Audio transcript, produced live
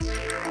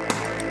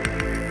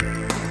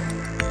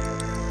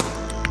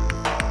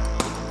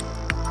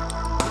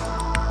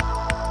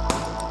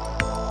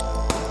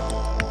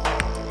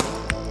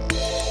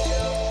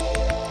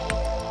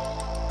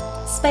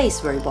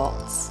space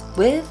robots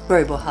with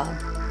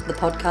RoboHub, the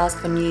podcast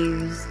for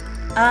news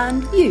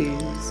and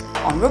views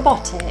on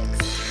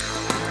robotics.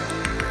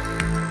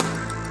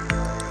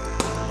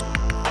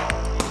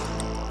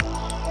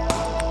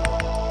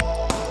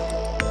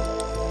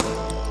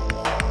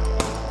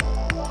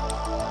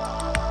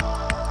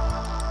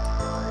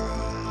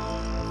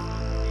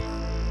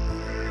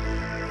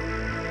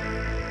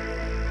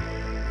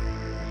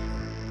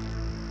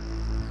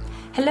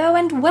 Hello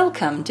and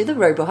welcome to the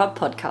RoboHub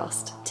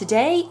podcast.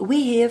 Today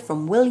we hear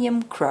from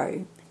William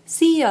Crowe,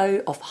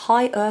 CEO of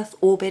High Earth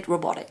Orbit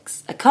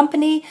Robotics, a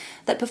company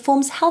that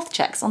performs health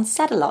checks on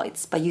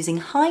satellites by using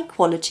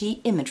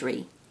high-quality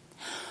imagery.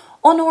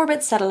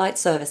 On-orbit satellite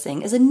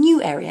servicing is a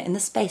new area in the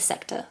space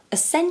sector.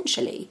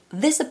 Essentially,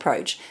 this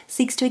approach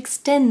seeks to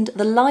extend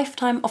the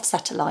lifetime of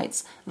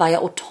satellites via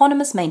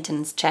autonomous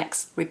maintenance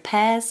checks,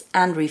 repairs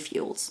and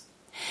refuels.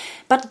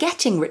 But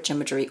getting rich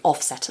imagery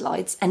off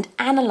satellites and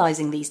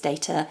analysing these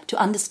data to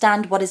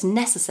understand what is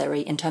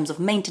necessary in terms of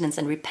maintenance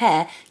and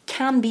repair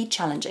can be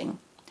challenging.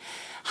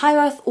 High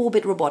Earth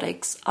Orbit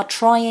Robotics are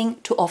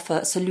trying to offer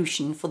a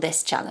solution for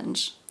this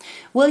challenge.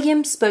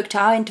 William spoke to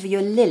our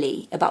interviewer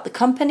Lily about the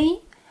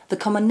company, the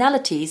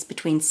commonalities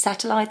between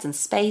satellites and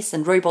space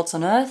and robots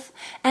on Earth,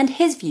 and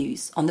his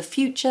views on the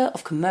future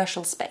of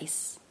commercial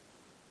space.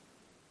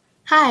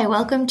 Hi,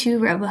 welcome to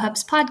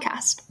RoboHub's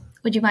podcast.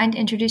 Would you mind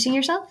introducing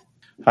yourself?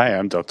 Hi,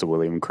 I'm Dr.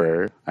 William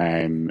Crowe.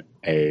 I'm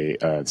a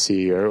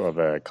CEO of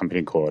a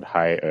company called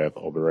High Earth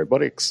Orbit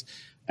Robotics,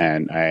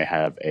 and I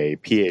have a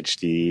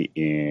PhD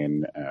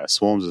in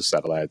swarms of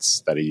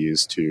satellites that are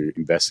used to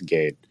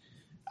investigate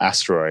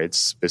asteroids,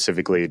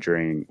 specifically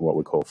during what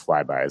we call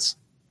flybys.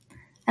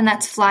 And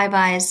that's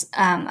flybys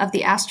of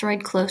the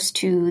asteroid close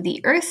to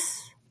the Earth?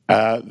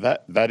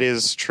 That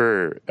is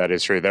true. That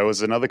is true. There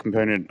was another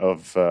component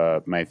of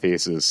my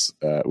thesis,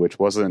 which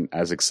wasn't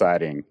as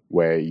exciting,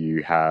 where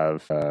you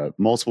have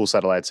multiple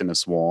satellites in a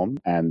swarm,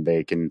 and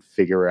they can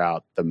figure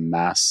out the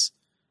mass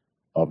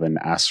of an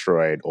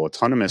asteroid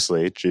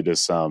autonomously due to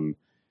some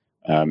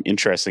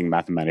interesting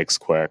mathematics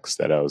quirks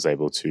that I was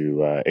able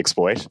to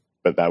exploit.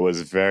 But that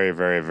was very,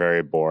 very,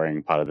 very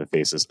boring part of the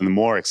thesis. And the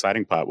more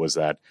exciting part was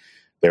that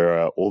there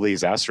are all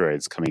these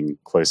asteroids coming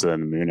closer than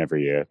the moon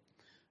every year.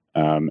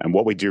 And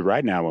what we do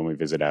right now when we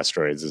visit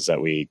asteroids is that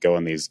we go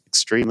on these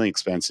extremely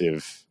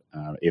expensive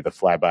either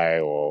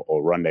flyby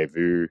or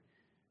rendezvous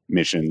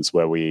missions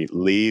where we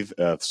leave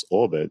Earth's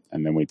orbit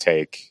and then we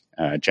take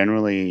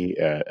generally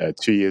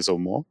 2 years or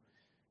more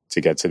to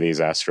get to these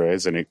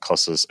asteroids, and it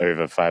costs us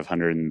over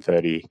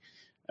 $530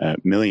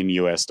 million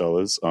US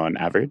dollars on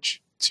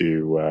average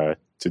to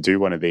do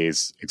one of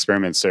these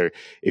experiments. So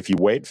if you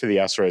wait for the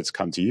asteroids to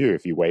come to you,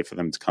 if you wait for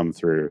them to come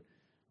through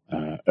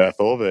Earth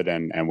orbit,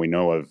 and we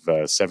know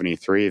of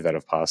 73 that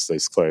have passed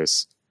this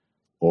close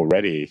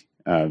already,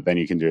 then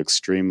you can do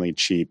extremely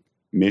cheap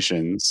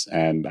missions.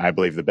 And I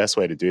believe the best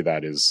way to do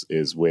that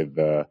is with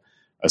a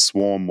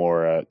swarm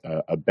or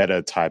a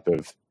better type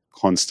of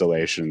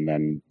constellation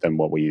than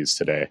what we use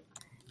today.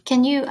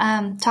 Can you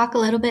talk a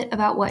little bit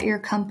about what your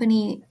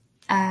company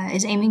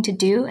is aiming to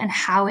do and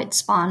how it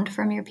spawned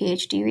from your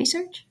PhD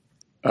research?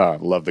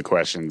 Love the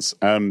questions.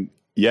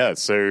 Yeah,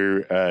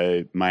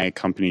 so my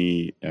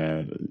company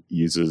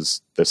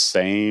uses the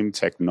same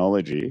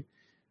technology.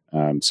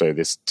 So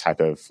this type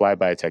of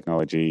flyby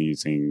technology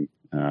using,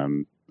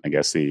 I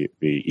guess, the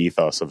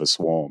ethos of a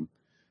swarm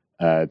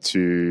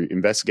to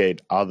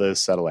investigate other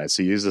satellites.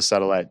 So use the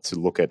satellite to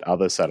look at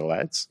other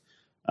satellites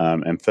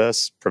and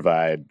first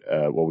provide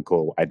what we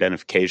call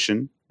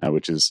identification,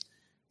 which is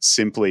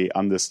simply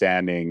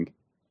understanding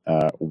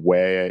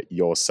where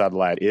your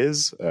satellite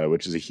is,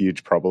 which is a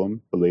huge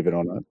problem, believe it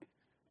or not.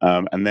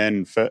 And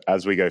then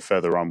as we go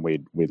further on,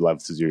 we'd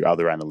love to do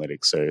other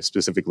analytics, so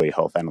specifically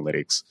health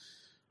analytics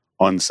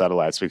on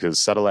satellites, because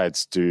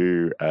satellites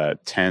do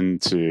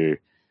tend to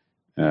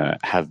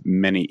have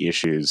many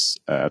issues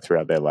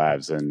throughout their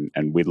lives.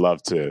 And we'd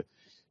love to,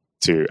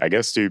 I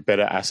guess, do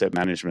better asset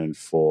management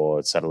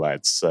for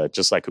satellites,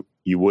 just like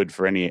you would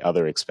for any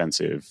other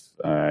expensive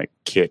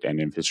kit and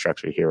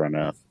infrastructure here on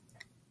Earth.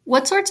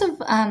 What sorts of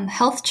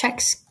health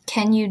checks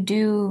can you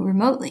do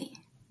remotely?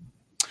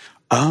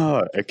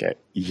 Oh, okay.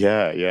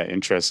 Yeah,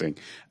 interesting.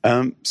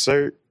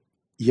 So,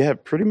 yeah,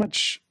 pretty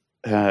much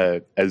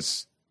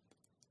as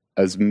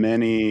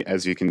many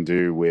as you can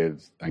do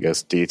with, I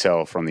guess,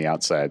 detail from the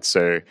outside.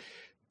 So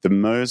the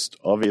most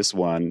obvious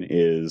one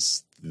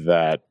is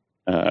that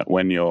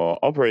when you're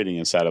operating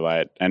a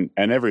satellite, and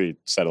every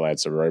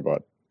satellite's a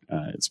robot,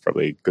 it's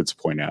probably good to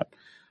point out.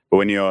 But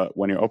when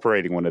you're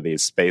operating one of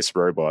these space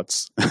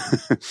robots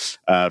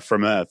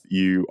from Earth,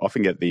 you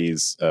often get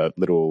these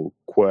little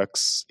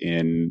quirks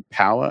in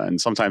power, and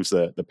sometimes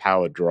the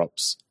power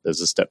drops. There's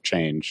a step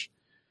change,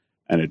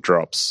 and it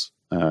drops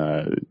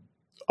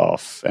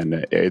off, and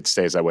it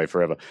stays that way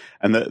forever.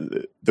 And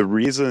the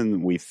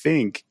reason we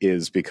think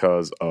is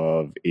because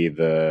of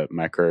either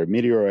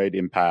micrometeoroid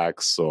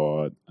impacts,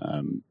 or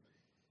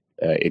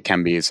it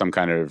can be some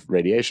kind of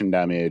radiation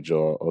damage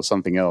or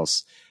something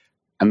else.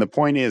 And the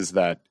point is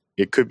that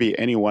it could be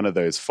any one of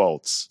those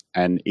faults,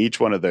 and each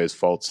one of those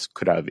faults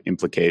could have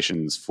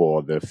implications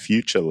for the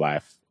future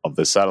life of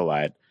the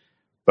satellite.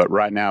 But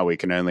right now, we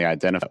can only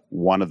identify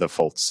one of the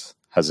faults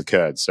has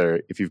occurred. So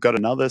if you've got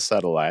another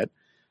satellite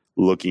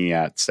looking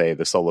at, say,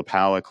 the solar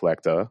power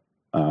collector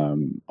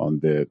on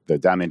the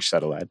damaged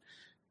satellite,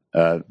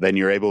 then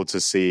you're able to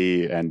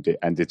see and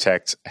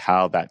detect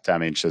how that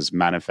damage has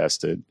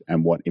manifested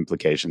and what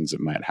implications it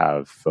might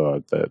have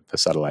for the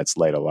satellite's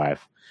later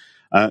life.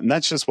 And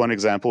that's just one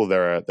example.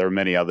 There are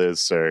many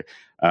others. So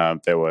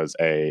there was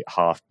a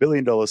 $500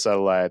 million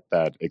satellite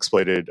that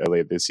exploded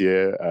earlier this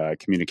year, a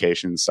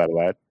communications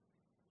satellite.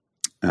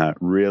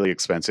 Really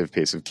expensive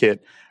piece of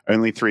kit,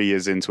 only 3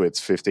 years into its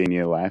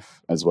 15-year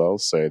life as well.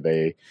 So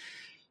they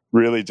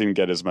really didn't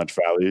get as much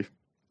value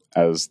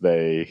as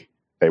they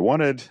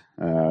wanted.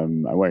 I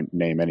won't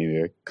name any of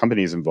the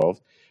companies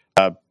involved,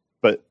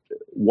 but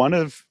one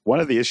of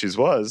the issues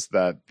was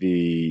that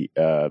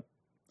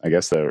I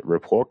guess the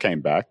report came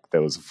back.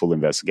 There was a full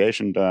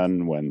investigation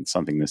done when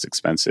something this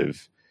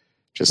expensive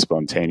just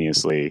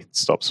spontaneously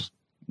stops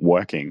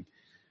working.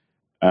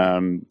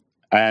 And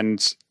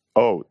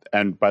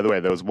by the way,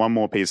 there was one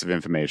more piece of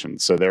information.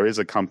 So there is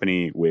a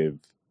company with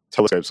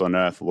telescopes on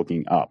Earth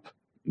looking up.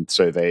 And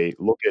so they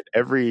look at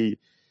every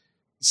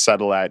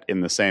satellite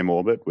in the same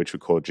orbit, which we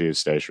call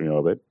geostationary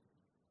orbit.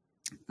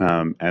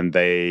 And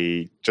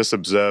they just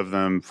observe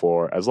them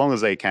for as long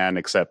as they can,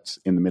 except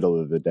in the middle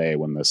of the day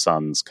when the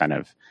sun's kind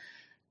of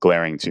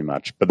glaring too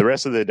much. But the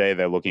rest of the day,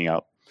 they're looking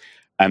up.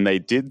 And they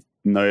did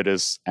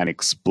notice an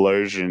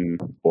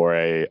explosion or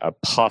a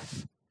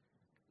puff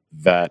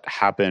that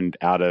happened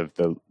out of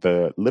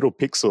the little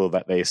pixel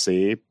that they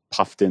see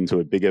puffed into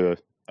a bigger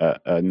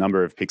a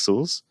number of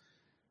pixels.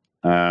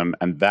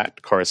 And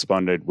that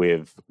corresponded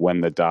with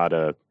when the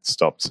data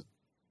stopped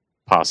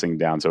passing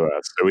down to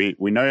Earth. So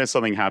we know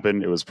something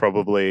happened. It was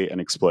probably an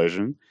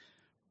explosion.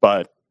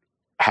 But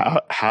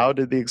how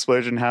did the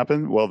explosion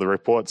happen? Well, the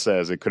report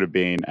says it could have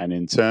been an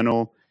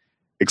internal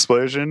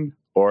explosion,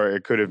 or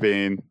it could have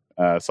been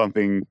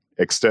something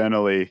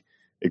externally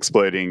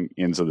exploding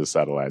into the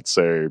satellite.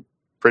 So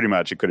pretty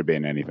much it could have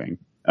been anything.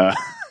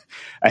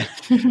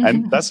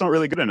 And that's not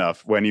really good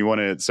enough when you want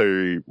to.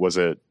 So was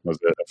it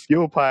a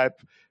fuel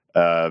pipe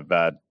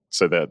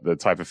so that the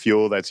type of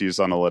fuel that's used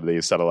on a lot of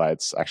these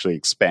satellites actually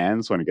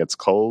expands when it gets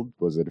cold?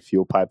 Was it a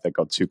fuel pipe that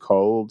got too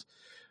cold?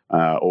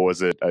 Or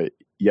was it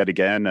yet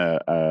again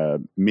a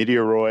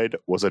meteoroid?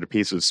 Was it a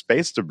piece of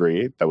space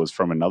debris that was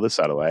from another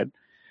satellite?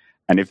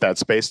 And if that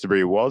space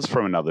debris was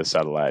from another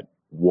satellite,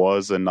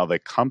 was another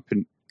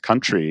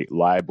country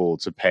liable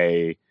to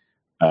pay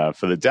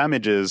for the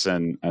damages,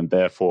 and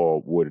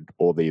therefore would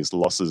all these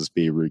losses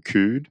be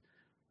recouped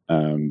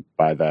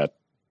by the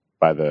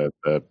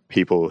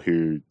people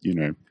who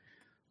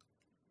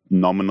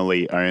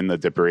nominally own the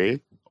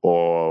debris,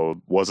 or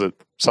was it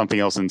something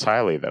else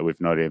entirely that we've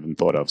not even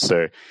thought of?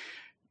 So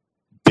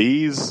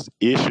these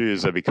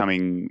issues are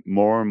becoming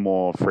more and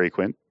more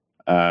frequent,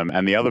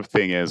 and the other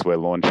thing is we're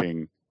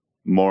launching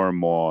more and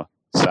more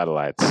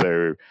satellites.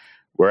 So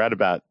we're at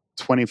about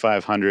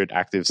 2,500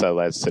 active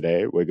satellites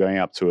today. We're going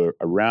up to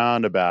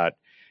around about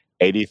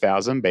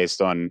 80,000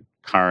 based on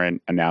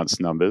current announced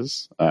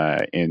numbers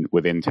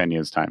within 10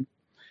 years' time.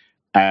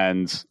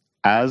 And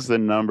as the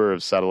number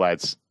of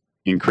satellites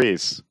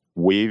increase,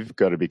 we've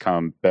got to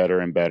become better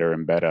and better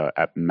and better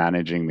at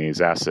managing these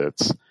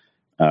assets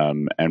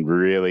and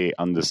really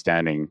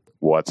understanding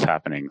what's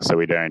happening, so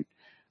we don't,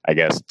 I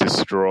guess,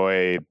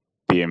 destroy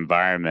the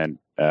environment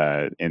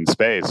in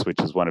space, which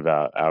is one of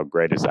our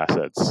greatest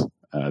assets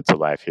to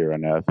life here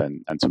on Earth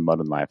and to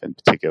modern life in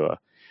particular.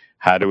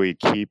 How do we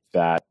keep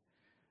that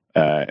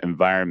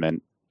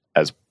environment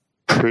as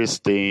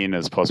pristine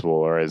as possible,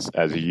 or as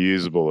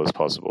usable as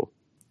possible?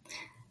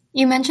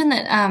 You mentioned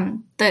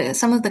that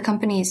some of the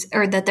companies,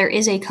 or that there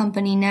is a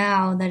company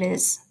now that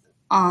is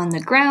on the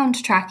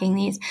ground tracking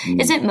these.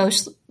 Is it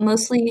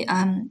mostly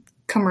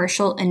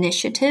commercial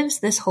initiatives,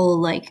 this whole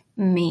like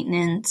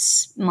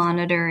maintenance,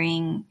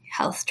 monitoring,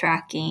 health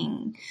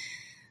tracking,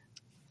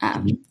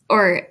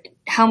 or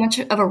how much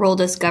of a role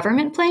does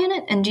government play in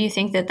it? And do you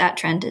think that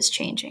trend is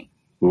changing?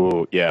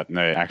 Oh, yeah.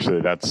 No,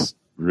 actually, that's a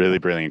really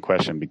brilliant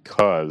question,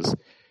 because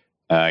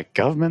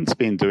government's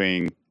been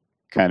doing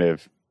kind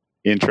of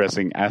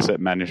interesting asset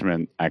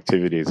management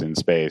activities in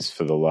space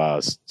for the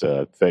last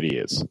 30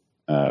 years,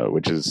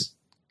 which is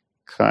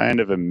kind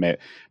of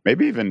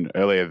maybe even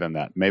earlier than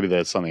that. Maybe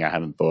there's something I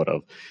haven't thought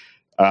of.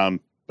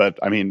 But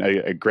I mean,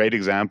 a great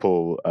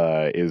example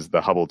is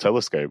the Hubble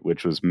telescope,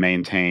 which was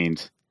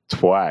maintained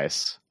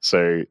twice.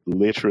 So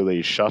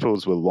literally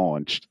shuttles were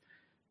launched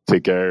to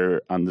go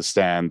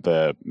understand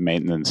the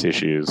maintenance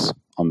issues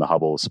on the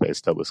Hubble Space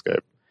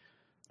Telescope.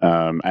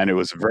 And it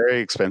was a very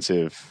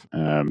expensive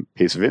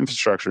piece of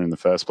infrastructure in the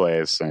first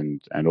place.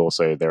 And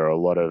also there are a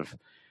lot of,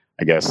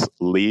 I guess,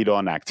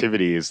 lead-on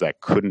activities that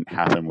couldn't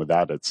happen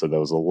without it. So there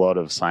was a lot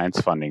of science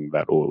funding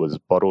that was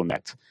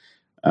bottlenecked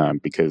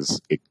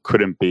because it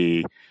couldn't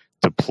be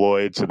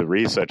deployed to the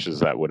researchers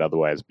that would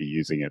otherwise be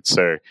using it.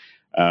 So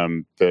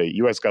The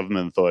U.S.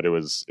 government thought it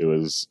was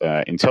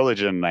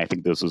intelligent, and I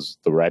think this was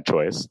the right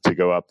choice to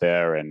go up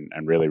there and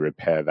really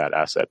repair that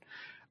asset.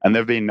 And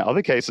there have been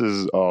other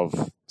cases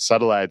of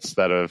satellites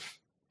that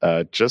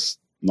have just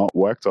not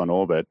worked on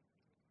orbit.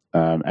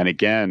 And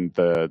again,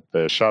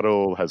 the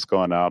shuttle has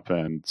gone up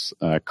and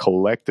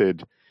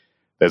collected.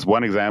 There's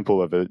one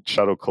example of a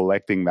shuttle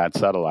collecting that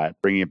satellite,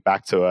 bringing it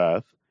back to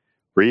Earth,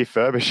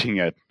 refurbishing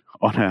it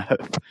on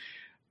Earth,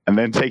 and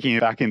then taking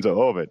it back into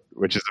orbit,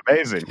 which is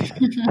amazing.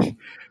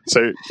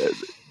 So,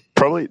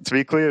 probably to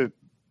be clear,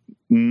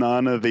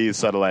 none of these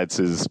satellites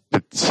is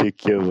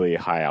particularly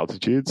high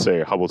altitude.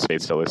 So, Hubble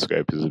Space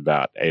Telescope is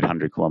about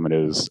 800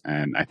 kilometers,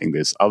 and I think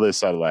this other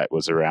satellite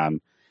was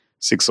around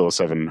 600 or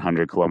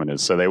 700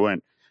 kilometers. So, they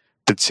weren't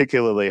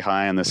particularly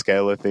high on the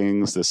scale of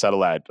things. The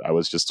satellite I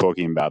was just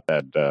talking about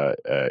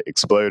that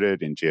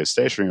exploded in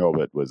geostationary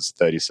orbit was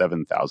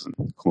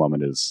 37,000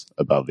 kilometers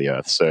above the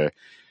Earth. So,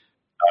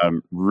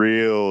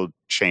 real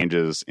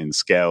changes in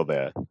scale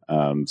there.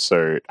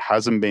 So it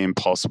hasn't been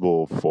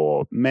possible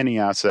for many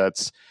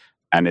assets,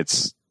 and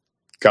its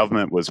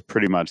government was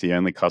pretty much the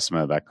only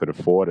customer that could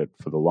afford it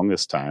for the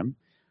longest time.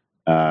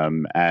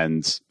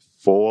 And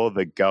for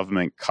the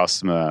government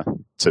customer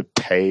to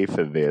pay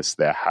for this,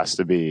 there has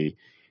to be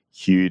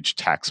huge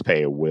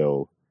taxpayer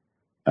will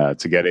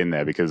to get in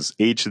there, because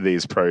each of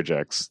these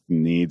projects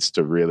needs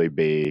to really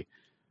be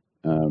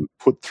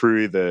put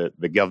through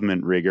the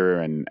government rigor,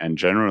 and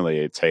generally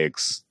it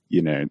takes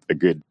a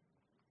good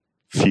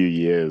few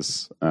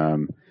years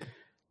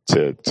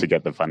to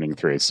get the funding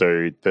through.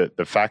 So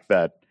the fact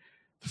that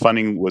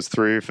funding was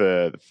through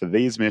for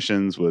these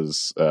missions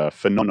was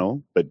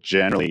phenomenal, but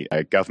generally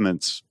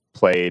governments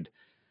played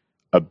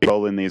a big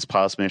role in these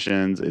past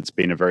missions. It's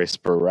been a very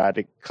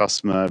sporadic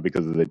customer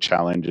because of the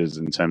challenges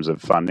in terms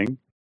of funding.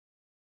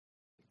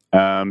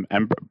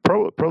 And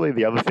probably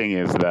the other thing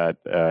is that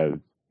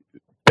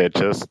there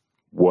just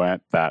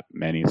weren't that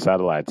many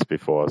satellites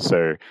before.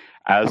 So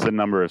as the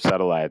number of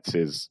satellites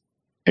is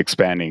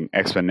expanding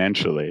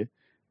exponentially,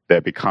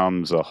 there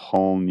becomes a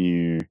whole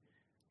new,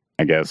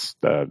 I guess,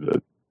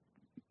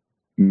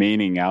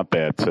 meaning out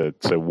there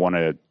to want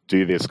to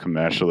do this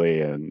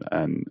commercially,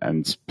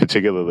 and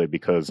particularly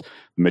because the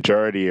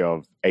majority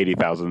of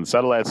 80,000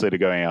 satellites that are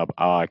going up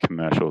are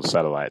commercial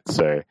satellites.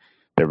 So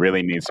there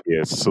really needs to be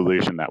a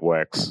solution that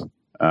works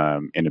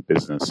in a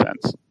business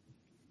sense.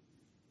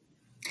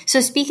 So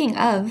speaking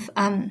of,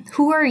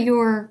 who are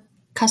your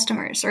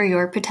customers or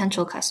your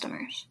potential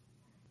customers?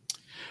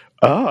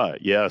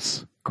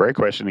 Yes. Great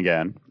question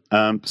again.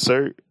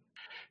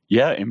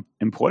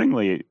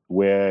 Importantly,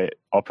 we're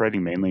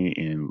operating mainly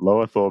in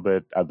low Earth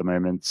orbit at the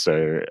moment.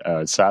 So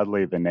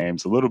sadly, the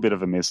name's a little bit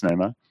of a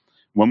misnomer.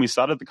 When we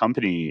started the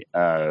company,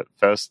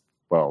 first,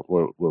 we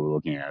were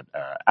looking at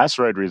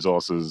asteroid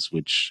resources,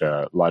 which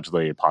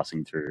largely are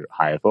passing through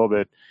high Earth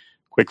orbit.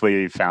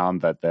 Quickly found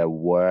that there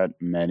weren't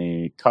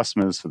many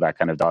customers for that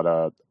kind of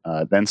data.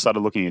 Then started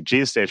looking at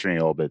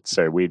geostationary orbit.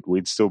 So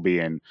we'd still be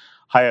in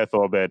high Earth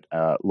orbit,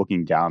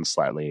 looking down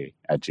slightly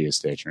at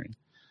geostationary.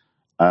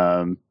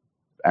 And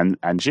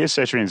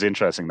geostationary is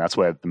interesting. That's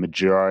where the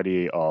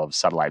majority of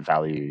satellite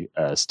value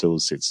still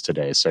sits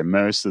today. So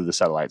most of the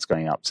satellites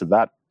going up to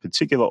that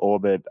particular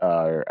orbit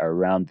are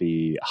around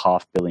the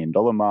 $500 million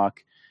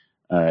mark,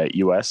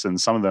 US,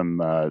 and some of them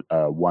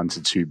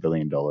 $1 to $2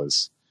 billion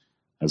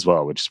as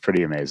well, which is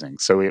pretty amazing.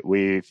 So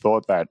we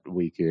thought that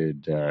we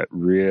could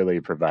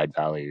really provide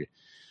value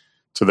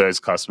to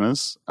those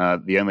customers.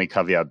 The only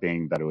caveat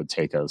being that it would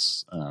take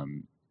us a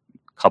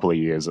couple of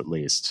years at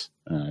least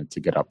to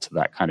get up to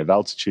that kind of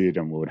altitude,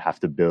 and we would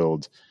have to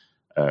build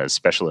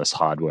specialist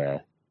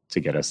hardware to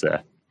get us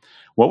there.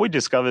 What we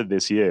discovered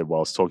this year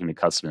whilst talking to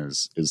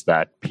customers is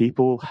that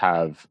people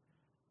have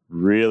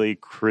really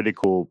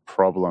critical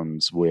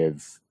problems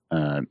with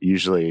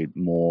usually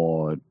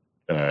more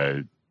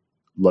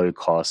low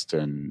cost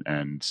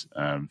and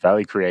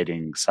value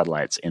creating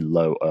satellites in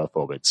low Earth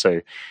orbit.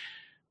 So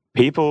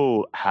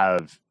people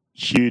have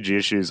huge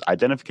issues.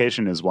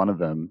 Identification is one of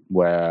them,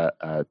 where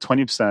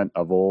 20%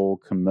 of all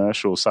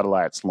commercial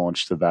satellites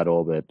launched to that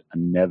orbit are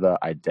never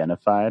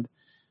identified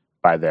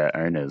by their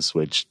owners,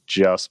 which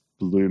just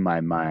blew my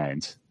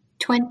mind.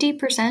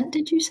 20%,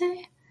 did you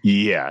say?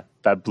 Yeah,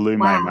 that blew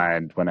my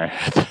mind when I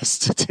heard the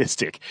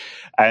statistic.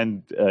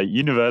 And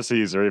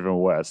universities are even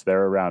worse.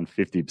 They're around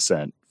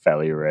 50%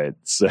 failure rate.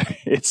 So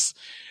it's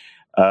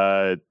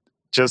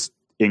just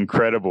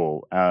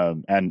incredible.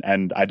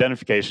 And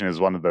identification is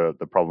one of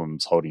the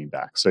problems holding you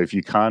back. So if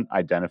you can't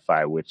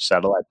identify which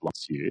satellite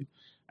belongs to you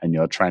and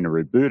you're trying to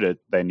reboot it,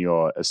 then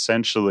you're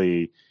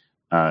essentially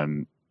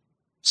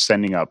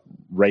sending up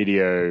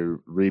radio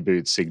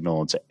reboot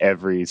signal to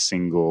every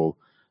single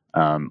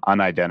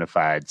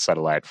unidentified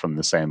satellite from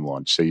the same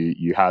launch. So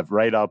you have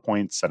radar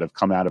points that have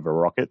come out of a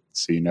rocket,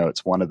 so you know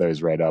it's one of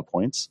those radar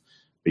points,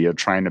 but you're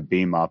trying to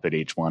beam up at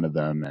each one of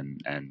them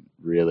and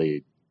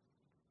really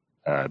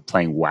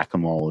playing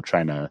whack-a-mole,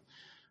 trying to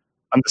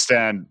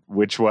understand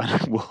which one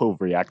will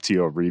react to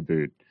your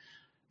reboot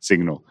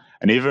signal.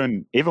 And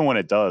even when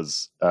it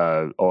does,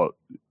 or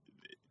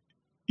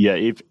Yeah,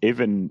 if,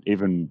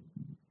 even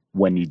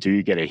when you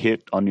do get a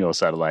hit on your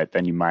satellite,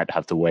 then you might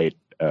have to wait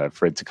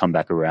for it to come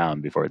back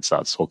around before it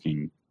starts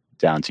talking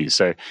down to you.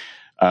 So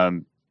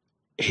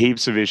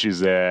heaps of issues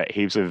there,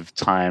 heaps of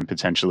time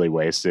potentially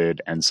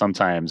wasted, and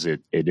sometimes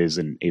it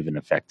isn't even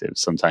effective.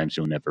 Sometimes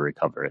you'll never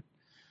recover it.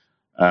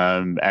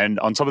 And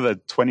on top of the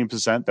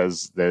 20%,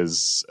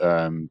 there's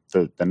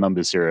the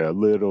numbers here are a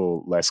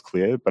little less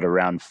clear, but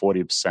around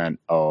 40%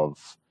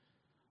 of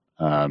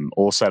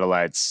all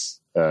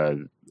satellites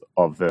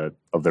of the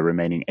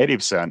remaining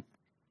 80%.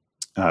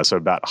 So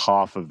about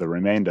half of the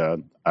remainder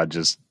are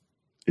just,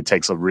 it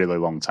takes a really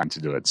long time to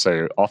do it.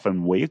 So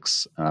often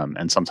weeks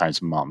and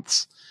sometimes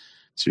months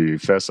to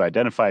first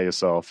identify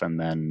yourself and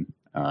then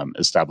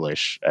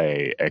establish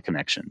a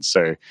connection.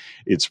 So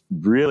it's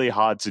really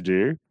hard to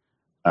do.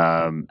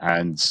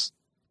 And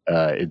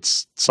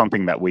it's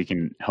something that we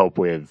can help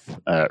with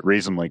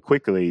reasonably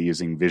quickly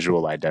using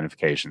visual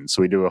identification.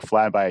 So we do a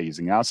flyby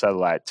using our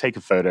satellite, take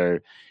a photo,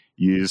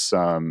 use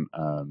some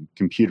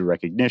computer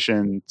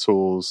recognition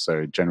tools,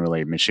 so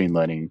generally machine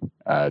learning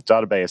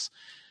database,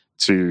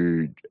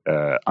 to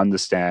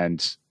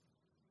understand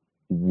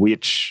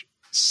which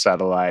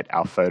satellite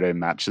our photo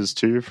matches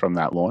to from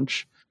that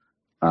launch.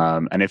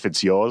 And if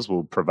it's yours,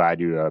 we'll provide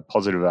you a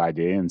positive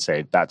ID and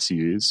say that's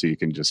you, so you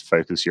can just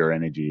focus your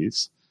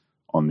energies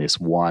on this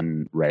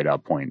one radar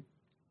point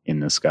in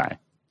the sky.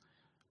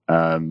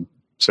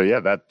 So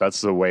yeah,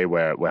 that's the way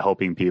we're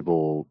helping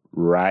people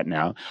right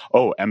now.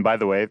 Oh, and by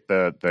the way,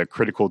 the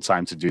critical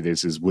time to do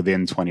this is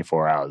within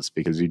 24 hours,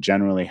 because you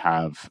generally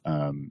have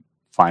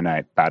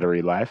finite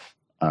battery life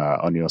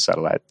on your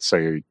satellite.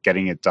 So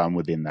getting it done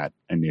within that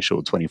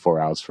initial 24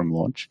 hours from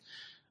launch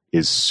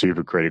is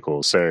super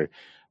critical. So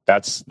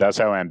that's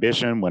our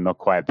ambition. We're not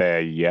quite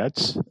there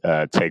yet.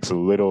 It takes a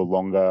little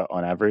longer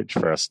on average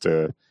for us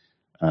to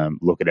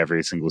look at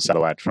every single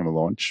satellite from a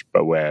launch,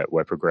 but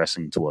we're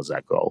progressing towards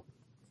that goal.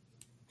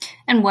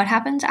 And what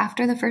happens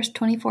after the first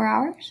 24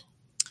 hours?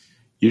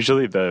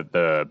 Usually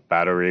the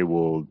battery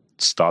will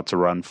start to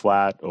run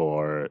flat,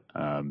 or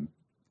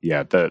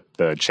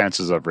the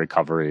chances of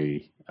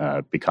recovery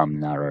become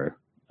narrow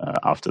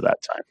after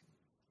that time.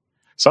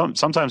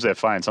 Sometimes they're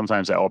fine.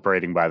 Sometimes they're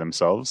operating by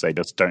themselves. They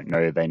just don't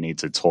know they need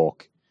to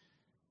talk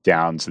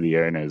down to the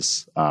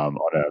owners on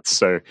Earth.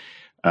 So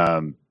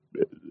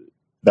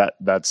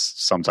that's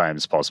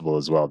sometimes possible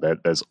as well.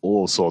 There's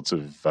all sorts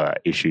of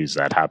issues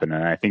that happen,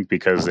 and I think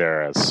because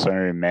there are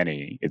so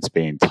many, it's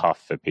been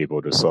tough for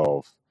people to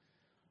solve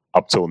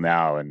up till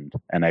now. And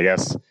I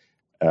guess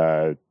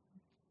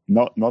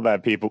not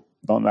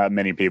that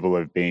many people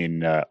have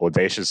been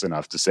audacious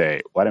enough to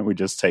say, why don't we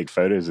just take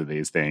photos of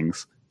these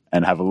things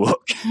and have a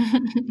look?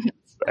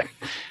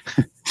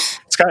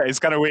 So, it's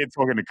kind of weird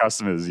talking to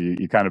customers.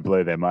 You kind of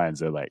blow their minds.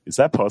 They're like, is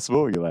that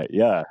possible? You're like,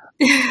 yeah.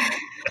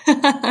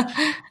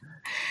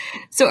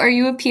 So are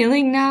you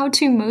appealing now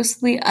to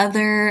mostly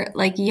other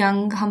like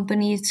young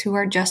companies who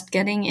are just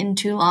getting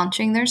into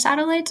launching their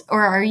satellites,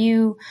 or are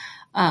you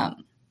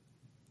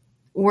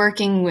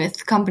working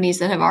with companies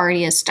that have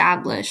already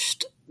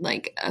established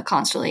like a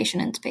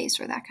constellation in space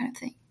or that kind of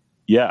thing?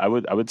 Yeah, I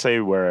would say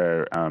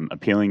we're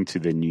appealing to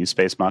the new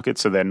space market.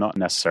 So they're not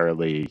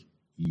necessarily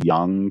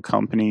young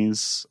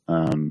companies.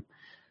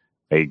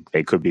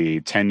 They could be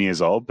 10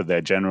 years old, but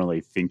they're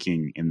generally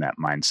thinking in that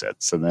mindset.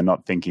 So they're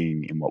not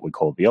thinking in what we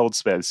call the old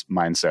space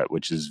mindset,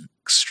 which is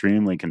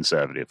extremely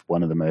conservative,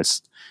 one of the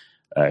most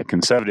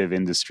conservative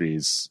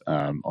industries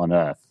on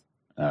Earth,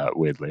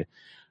 weirdly.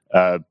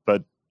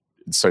 But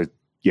so,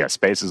 yeah,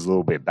 space is a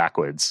little bit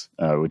backwards,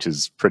 which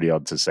is pretty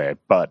odd to say.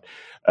 But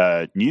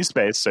new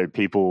space, so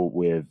people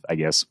with, I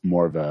guess,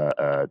 more of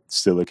a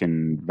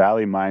Silicon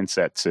Valley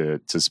mindset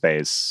to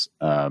space,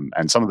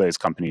 and some of those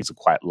companies are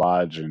quite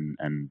large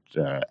and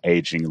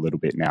aging a little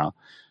bit now,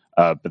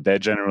 but they're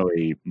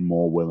generally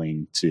more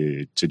willing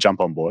to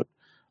jump on board,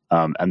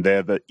 and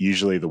they're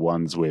usually the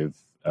ones with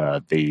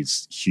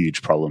these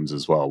huge problems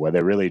as well, where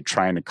they're really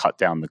trying to cut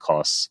down the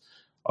costs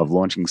of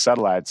launching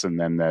satellites, and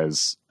then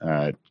there's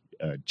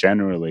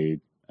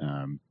generally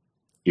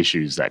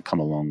issues that come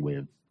along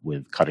with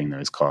cutting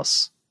those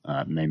costs,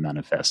 and they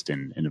manifest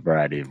in a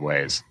variety of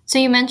ways. So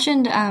you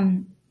mentioned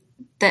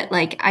that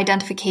like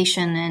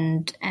identification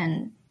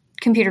and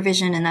computer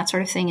vision and that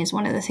sort of thing is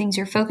one of the things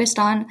you're focused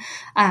on.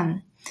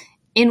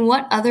 In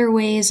what other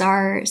ways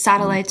are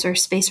satellites or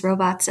space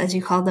robots, as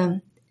you call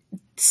them,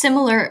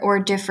 similar or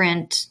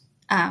different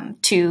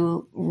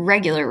to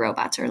regular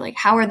robots, or like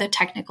how are the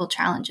technical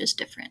challenges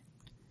different?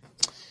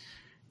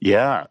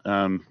 Yeah.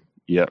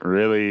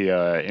 Really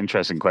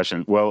interesting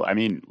question. Well, I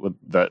mean,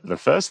 the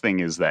first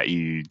thing is that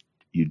you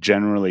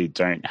generally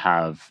don't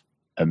have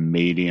a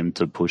medium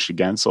to push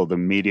against, or the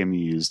medium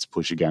you use to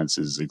push against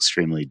is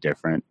extremely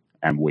different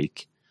and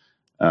weak.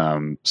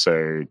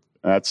 So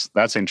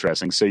that's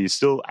interesting. So you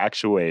still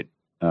actuate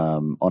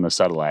on a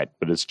satellite,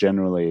 but it's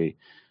generally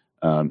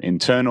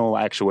internal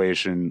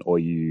actuation, or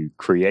you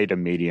create a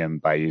medium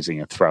by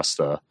using a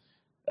thruster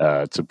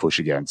to push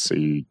against. So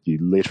you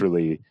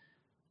literally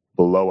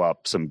blow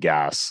up some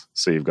gas,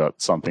 so you've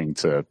got something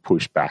to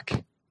push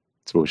back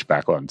push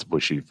back on to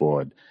push you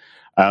forward.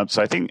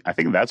 So I think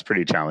that's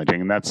pretty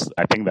challenging, and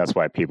I think that's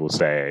why people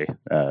say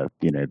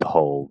the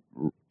whole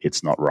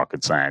it's not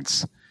rocket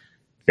science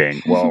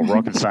thing. Well,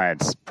 rocket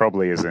science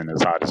probably isn't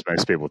as hard as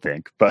most people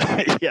think,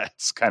 but yeah,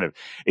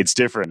 it's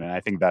different, and I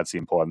think that's the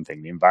important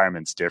thing. The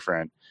environment's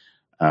different,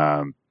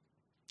 and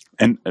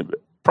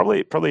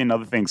probably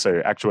another thing.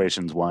 So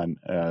actuation's one.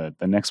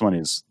 The next one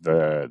is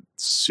the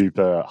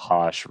super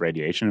harsh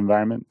radiation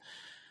environment.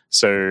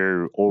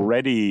 So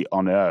already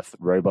on Earth,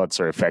 robots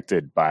are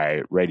affected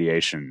by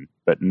radiation,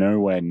 but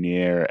nowhere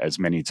near as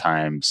many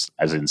times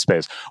as in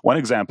space. One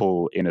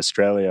example, in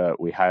Australia,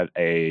 we had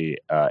a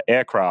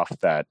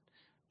aircraft that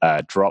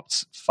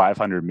dropped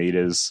 500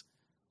 meters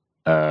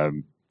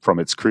from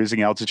its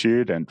cruising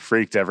altitude and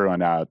freaked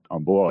everyone out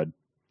on board.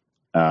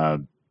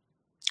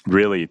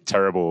 Really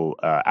terrible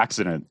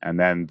accident. And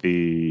then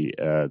they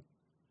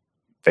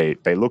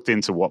looked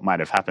into what might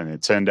have happened.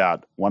 It turned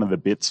out one of the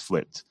bits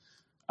flipped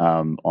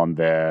on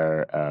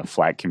their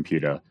flight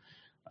computer.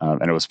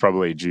 And it was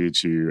probably due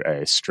to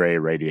a stray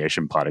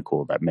radiation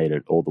particle that made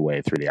it all the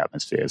way through the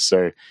atmosphere.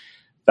 So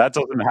that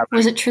doesn't happen.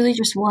 Was it truly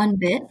just one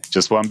bit?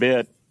 Just one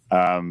bit.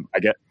 Wow. I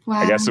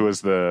guess it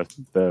was the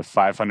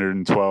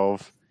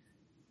 512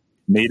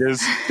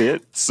 meters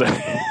bit. So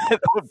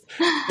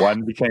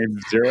one became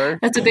zero.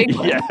 That's a big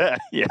one. Yeah.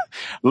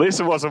 At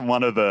least it wasn't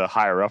one of the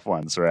higher up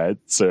ones, right?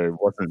 So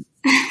it wasn't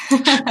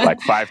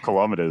like 5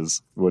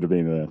 kilometers would have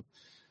been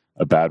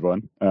a bad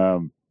one.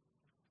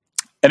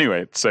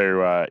 Anyway,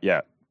 so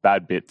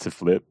bad bit to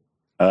flip.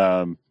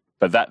 But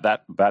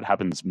that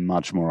happens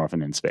much more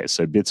often in space.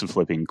 So bits are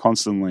flipping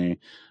constantly.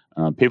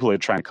 People are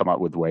trying to come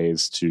up with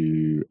ways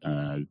to,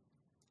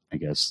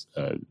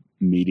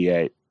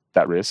 mediate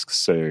that risk.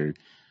 So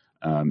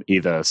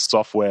either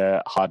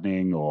software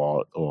hardening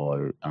or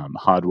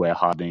hardware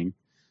hardening.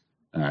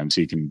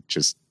 So you can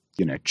just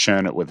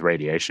churn it with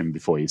radiation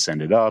before you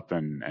send it up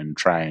and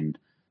try and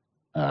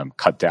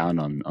cut down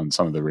on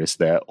some of the risk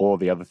there. Or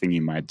the other thing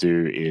you might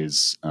do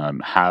is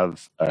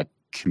have a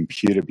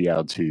computer be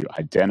able to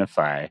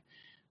identify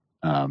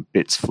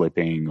bits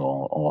flipping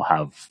or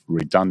have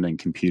redundant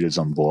computers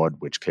on board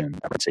which can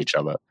reference each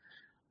other.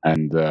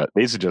 And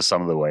these are just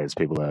some of the ways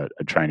people are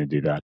trying to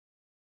do that.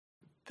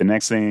 The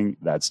next thing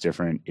that's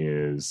different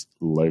is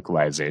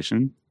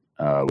localization,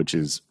 which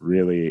is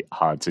really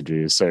hard to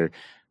do. So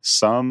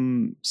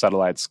some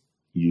satellites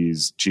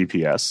use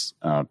GPS,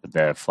 but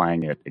they're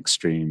flying at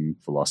extreme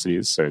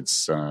velocities, so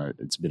it's a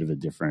bit of a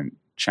different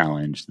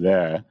challenge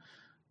there.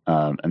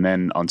 And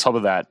then on top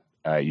of that,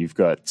 you've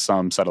got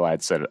some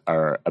satellites that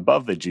are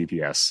above the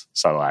GPS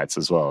satellites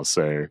as well.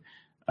 So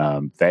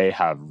they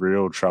have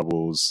real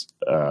troubles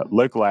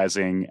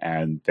localizing,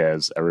 and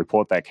there's a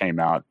report that came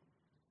out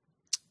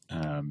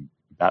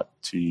about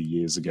 2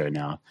 years ago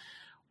now,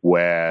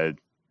 where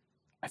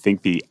I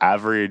think the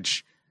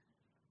average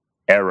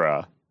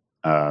error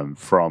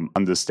from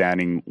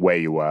understanding where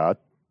you are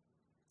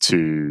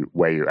to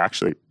where you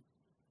actually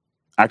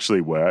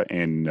were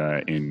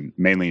in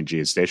mainly in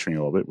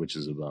geostationary orbit, which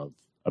is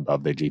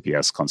above the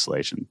GPS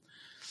constellation.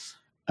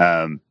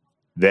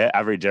 Their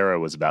average error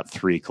was about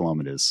 3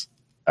 kilometers.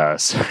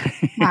 So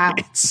wow.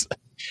 It's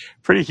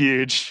pretty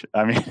huge.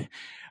 I mean,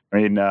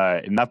 in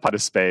that part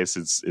of space,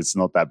 it's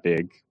not that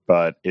big,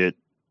 but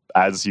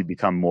as you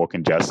become more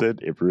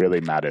congested, it really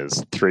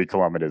matters. 3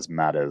 kilometers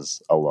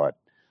matters a lot.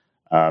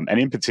 And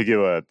in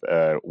particular,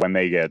 when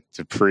they get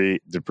debris,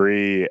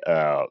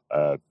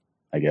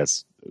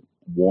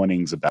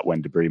 warnings about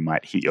when debris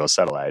might hit your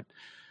satellite,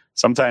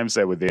 sometimes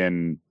they're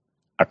within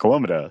a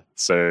kilometer.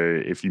 So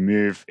if you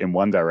move in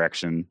one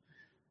direction,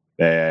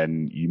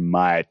 then you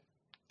might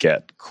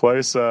get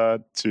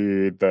closer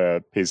to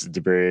the piece of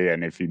debris,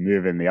 and if you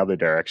move in the other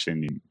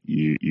direction,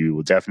 you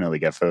will definitely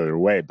get further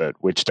away. But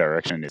which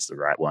direction is the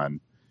right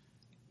one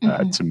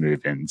to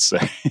move in? So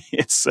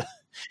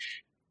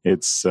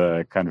it's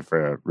kind of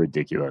a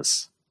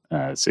ridiculous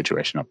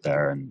situation up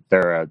there, and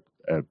there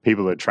are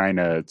people that are trying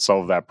to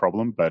solve that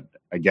problem. But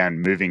again,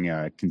 moving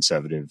a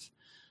conservative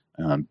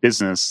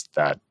business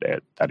that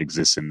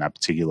exists in that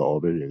particular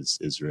orbit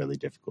is really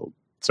difficult.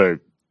 So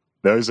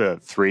those are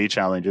 3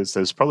 challenges.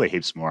 There's probably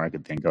heaps more I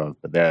could think of,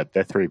 but they're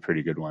 3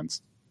 pretty good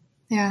ones.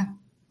 Yeah.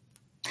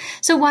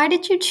 So why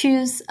did you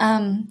choose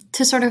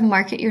to sort of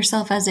market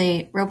yourself as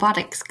a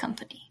robotics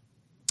company?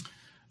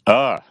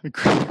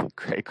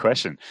 Great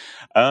question.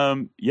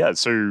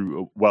 Yes,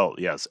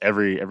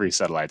 every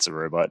satellite's a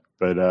robot,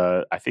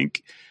 but I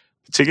think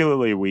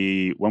particularly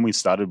when we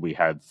started, we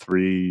had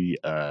 3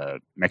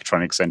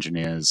 mechatronics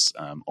engineers,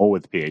 all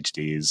with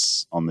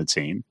PhDs on the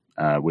team.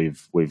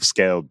 We've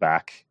scaled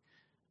back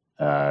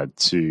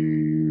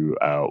to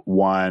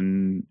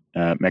 1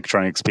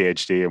 mechatronics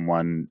PhD and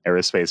 1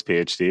 aerospace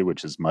PhD,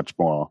 which is much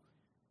more,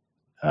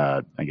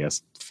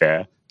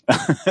 fair.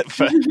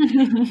 But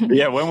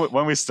yeah,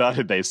 when we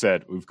started, they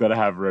said we've got to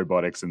have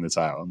robotics in the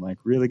title. I'm like,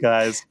 really,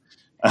 guys?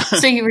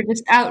 So you were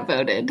just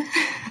outvoted.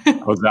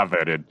 I was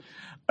outvoted.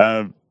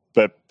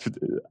 But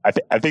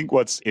I think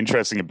what's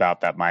interesting about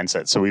that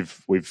mindset. So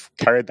we've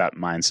carried that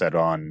mindset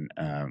on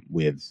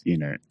with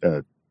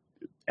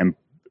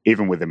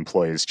even with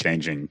employers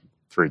changing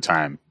through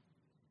time.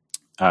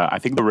 I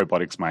think the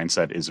robotics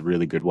mindset is a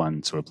really good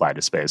one to apply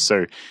to space.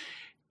 So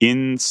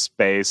in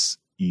space,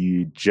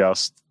 you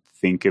just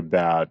think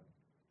about,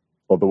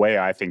 or the way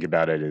I think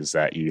about it is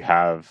that you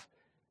have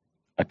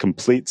a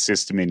complete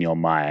system in your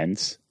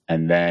mind,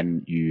 and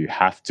then you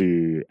have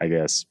to, I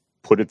guess,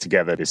 put it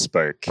together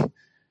bespoke.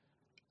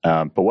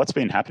 But what's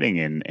been happening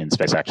in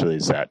space actually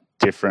is that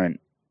different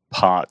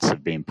parts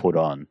have been put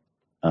on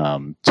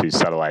to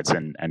satellites,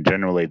 and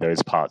generally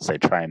those parts, they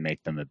try and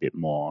make them a bit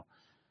more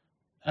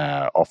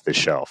off the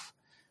shelf.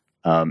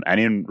 And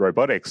in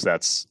robotics,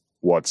 that's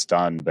what's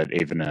done, but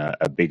even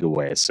a bigger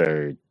way.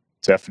 So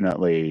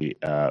definitely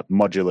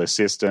modular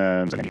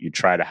systems, and you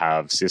try to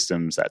have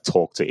systems that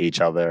talk to each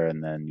other,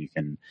 and then you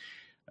can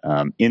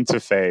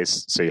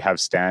interface. So you have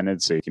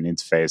standards, so you can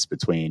interface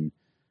between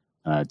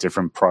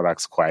different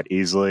products quite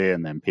easily,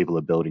 and then people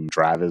are building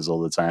drivers all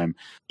the time.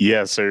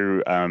 Yeah,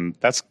 so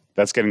that's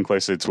getting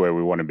closer to where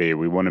we want to be.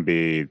 We want to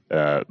be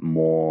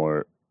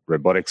more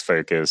robotics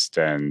focused,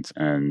 and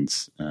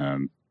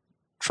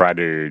try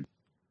to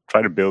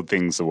build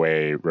things the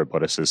way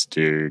roboticists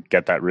do.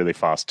 Get that really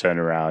fast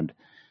turnaround.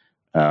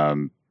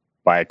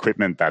 Buy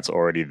equipment that's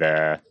already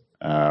there.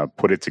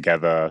 Put it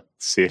together,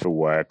 see if it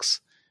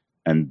works,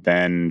 and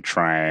then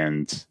try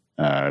and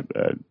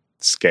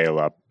scale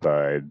up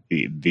the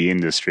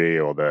industry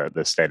or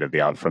the state of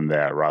the art from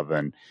there, rather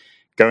than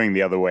going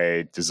the other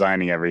way,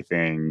 designing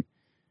everything,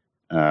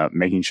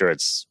 making sure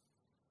it's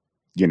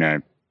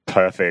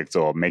perfect,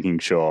 or making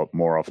sure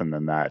more often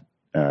than that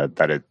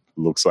that it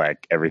looks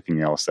like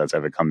everything else that's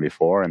ever come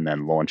before, and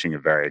then launching a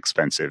very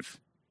expensive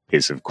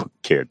piece of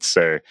kit.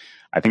 So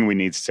I think we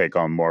need to take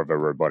on more of a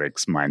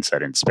robotics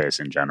mindset in space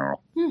in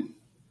general.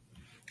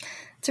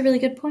 That's a really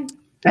good point.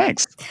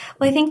 Thanks.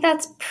 Well, I think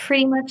that's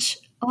pretty much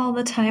all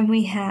the time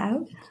we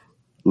have.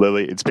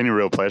 Lily, it's been a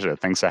real pleasure.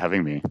 Thanks for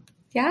having me.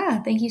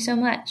 Yeah, thank you so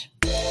much.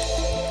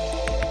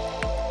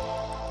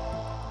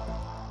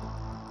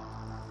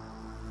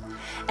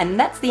 And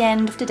that's the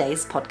end of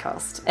today's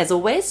podcast. As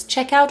always,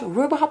 check out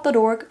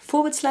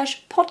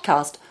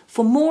robohub.org/podcast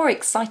for more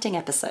exciting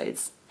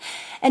episodes.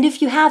 And if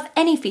you have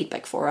any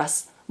feedback for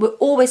us, we're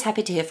always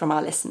happy to hear from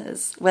our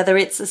listeners, whether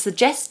it's a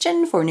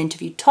suggestion for an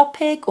interview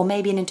topic, or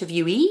maybe an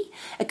interviewee,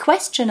 a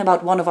question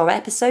about one of our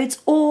episodes,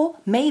 or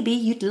maybe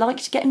you'd like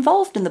to get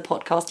involved in the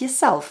podcast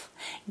yourself.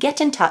 Get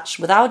in touch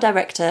with our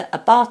director,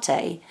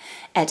 Abate,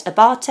 at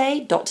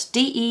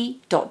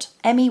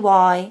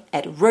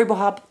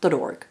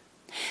abate.de.mey@robohub.org.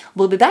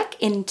 We'll be back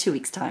in 2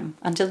 weeks' time.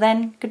 Until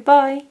then,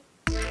 goodbye.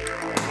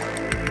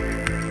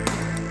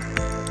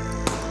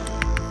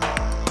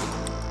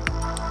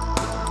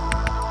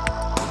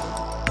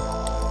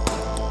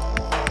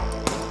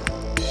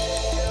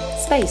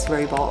 Space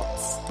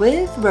Robots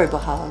with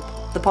RoboHub,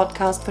 the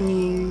podcast for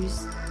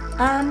news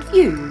and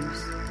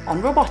views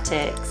on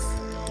robotics.